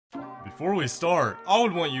Before we start, I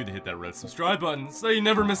would want you to hit that red subscribe button so you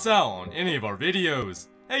never miss out on any of our videos.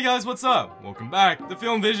 Hey guys, what's up? Welcome back to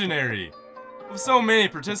Film Visionary. With so many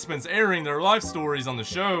participants airing their life stories on the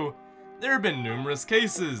show, there have been numerous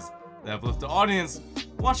cases that have left the audience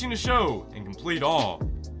watching the show in complete awe.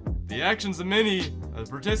 The actions of many of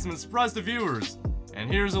the participants surprised the viewers,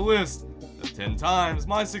 and here's a list of 10 times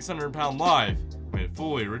my 600-pound life went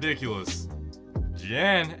fully ridiculous.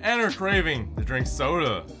 Gina and her craving to drink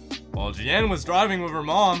soda. While Gina was driving with her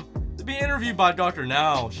mom to be interviewed by Dr.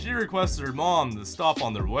 Now, she requested her mom to stop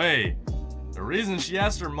on their way. The reason she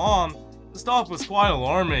asked her mom to stop was quite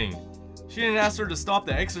alarming. She didn't ask her to stop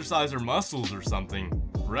to exercise her muscles or something.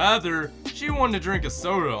 Rather, she wanted to drink a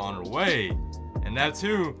soda on her way, and that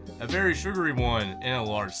too, a very sugary one in a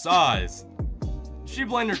large size. She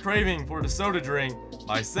blamed her craving for the soda drink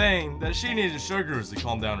by saying that she needed sugars to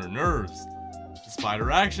calm down her nerves. Despite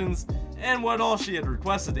her actions and what all she had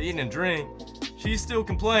requested to eat and drink, she still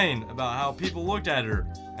complained about how people looked at her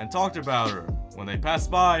and talked about her when they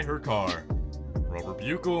passed by her car. Robert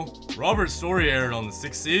Buchel. Robert's story aired on the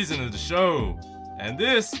 6th season of the show, and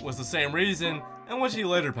this was the same reason in which he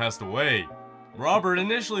later passed away. Robert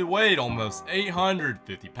initially weighed almost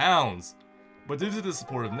 850 pounds, but due to the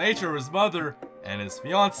supportive nature of his mother and his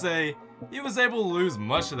fiancée, he was able to lose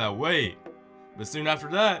much of that weight. But soon after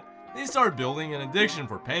that, he started building an addiction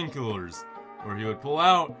for painkillers, where he would pull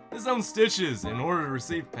out his own stitches in order to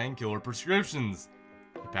receive painkiller prescriptions.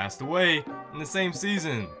 He passed away in the same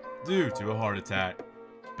season due to a heart attack.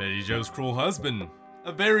 Betty Jo's cruel husband.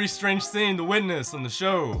 A very strange scene to witness on the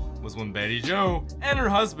show was when Betty Jo and her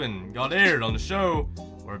husband got aired on the show,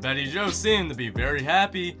 where Betty Jo seemed to be very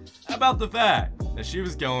happy about the fact that she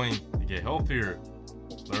was going to get healthier.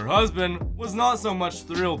 But her husband was not so much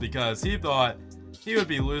thrilled because he thought he would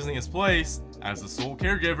be losing his place as the sole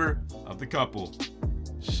caregiver of the couple.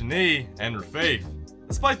 Shani and her faith.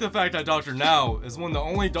 Despite the fact that Dr. Now is one of the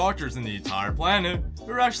only doctors in the entire planet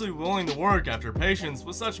who are actually willing to work after patients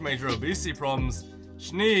with such major obesity problems,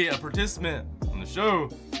 Shani, a participant on the show,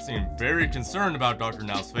 seemed very concerned about Dr.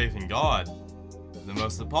 Now's faith in God. The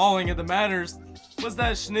most appalling of the matters was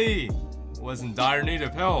that Shani was in dire need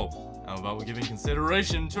of help, and without giving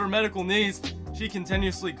consideration to her medical needs, she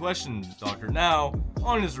continuously questioned Dr. Now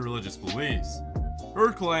on his religious beliefs.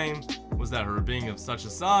 Her claim was that her being of such a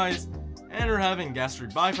size and her having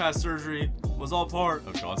gastric bypass surgery was all part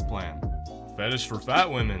of God's plan. Fetish for fat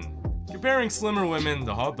women. Comparing slimmer women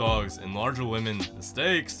to hot dogs and larger women to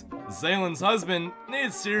steaks, Zaylen's husband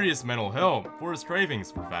needed serious mental help for his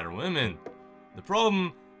cravings for fatter women. The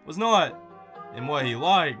problem was not in what he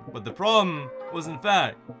liked, but the problem was in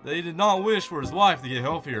fact that he did not wish for his wife to get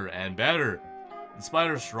healthier and better. Despite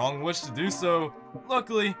her strong wish to do so,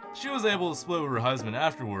 luckily she was able to split with her husband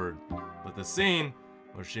afterward. But the scene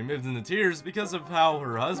where she moved into tears because of how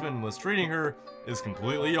her husband was treating her is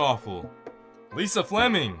completely awful. Lisa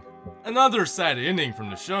Fleming. Another sad ending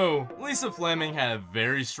from the show. Lisa Fleming had a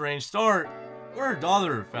very strange start where her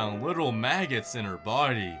daughter found literal maggots in her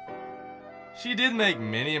body. She did make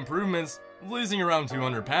many improvements, losing around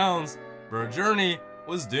 200 pounds, but her journey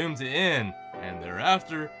was doomed to end, and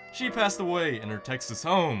thereafter she passed away in her Texas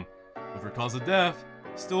home, with her cause of death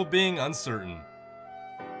still being uncertain.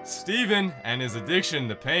 Steven and his addiction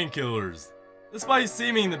to painkillers. Despite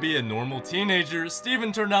seeming to be a normal teenager,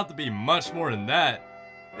 Steven turned out to be much more than that.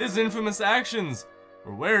 His infamous actions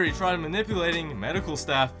were where he tried manipulating medical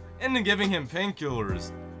staff into giving him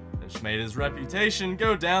painkillers, which made his reputation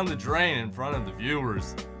go down the drain in front of the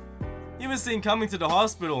viewers. He was seen coming to the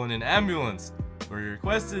hospital in an ambulance, where he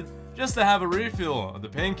requested just to have a refill of the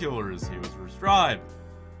painkillers he was prescribed,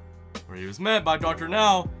 where he was met by Dr.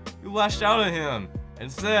 Now, who lashed out at him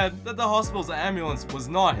and said that the hospital's ambulance was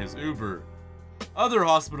not his Uber. Other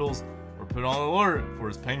hospitals were put on alert for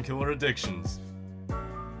his painkiller addictions.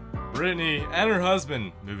 Brittany and her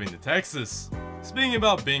husband moving to Texas. Speaking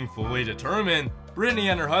about being fully determined, Brittany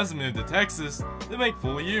and her husband moved to Texas to make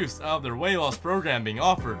full use out of their weight loss program being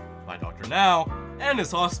offered by Dr. Now and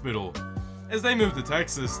his hospital. As they moved to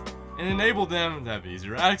Texas, it enabled them to have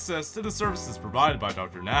easier access to the services provided by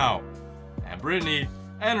Dr. Now. And Brittany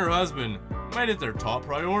and her husband made it their top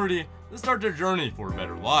priority to start their journey for a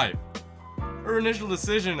better life. Her initial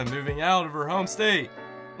decision of moving out of her home state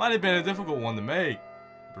might have been a difficult one to make,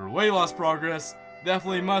 but her weight loss progress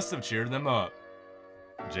definitely must have cheered them up.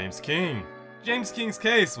 James King. James King's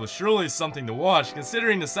case was surely something to watch,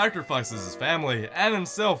 considering the sacrifices his family and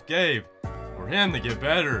himself gave for him to get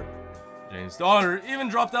better. James' daughter even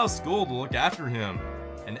dropped out of school to look after him,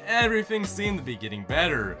 and everything seemed to be getting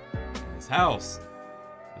better in his house.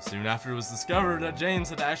 But soon after it was discovered that James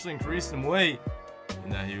had actually increased in weight,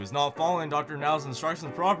 and that he was not following Dr. Now's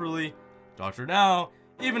instructions properly, Dr. Now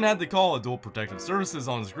even had to call Adult Protective Services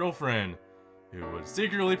on his girlfriend, who would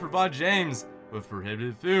secretly provide James with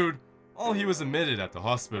prohibited food while he was admitted at the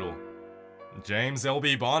hospital. James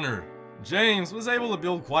L.B. Bonner. James was able to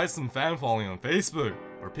build quite some fan following on Facebook,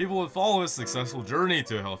 where people would follow his successful journey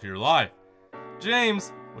to a healthier life.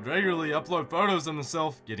 James would regularly upload photos of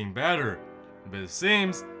himself getting better, but it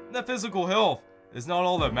seems that physical health is not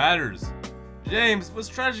all that matters. James was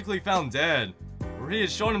tragically found dead, where he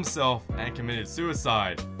had shot himself and committed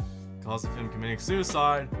suicide. The cause of him committing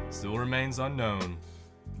suicide still remains unknown.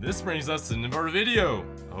 This brings us to the end of our video.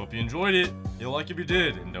 I hope you enjoyed it. Hit like if you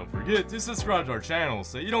did, and don't forget to subscribe to our channel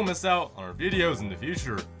so you don't miss out on our videos in the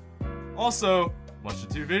future. Also, watch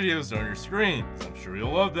the 2 videos on your screen, as I'm sure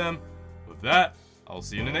you'll love them. With that, I'll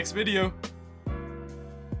see you in the next video.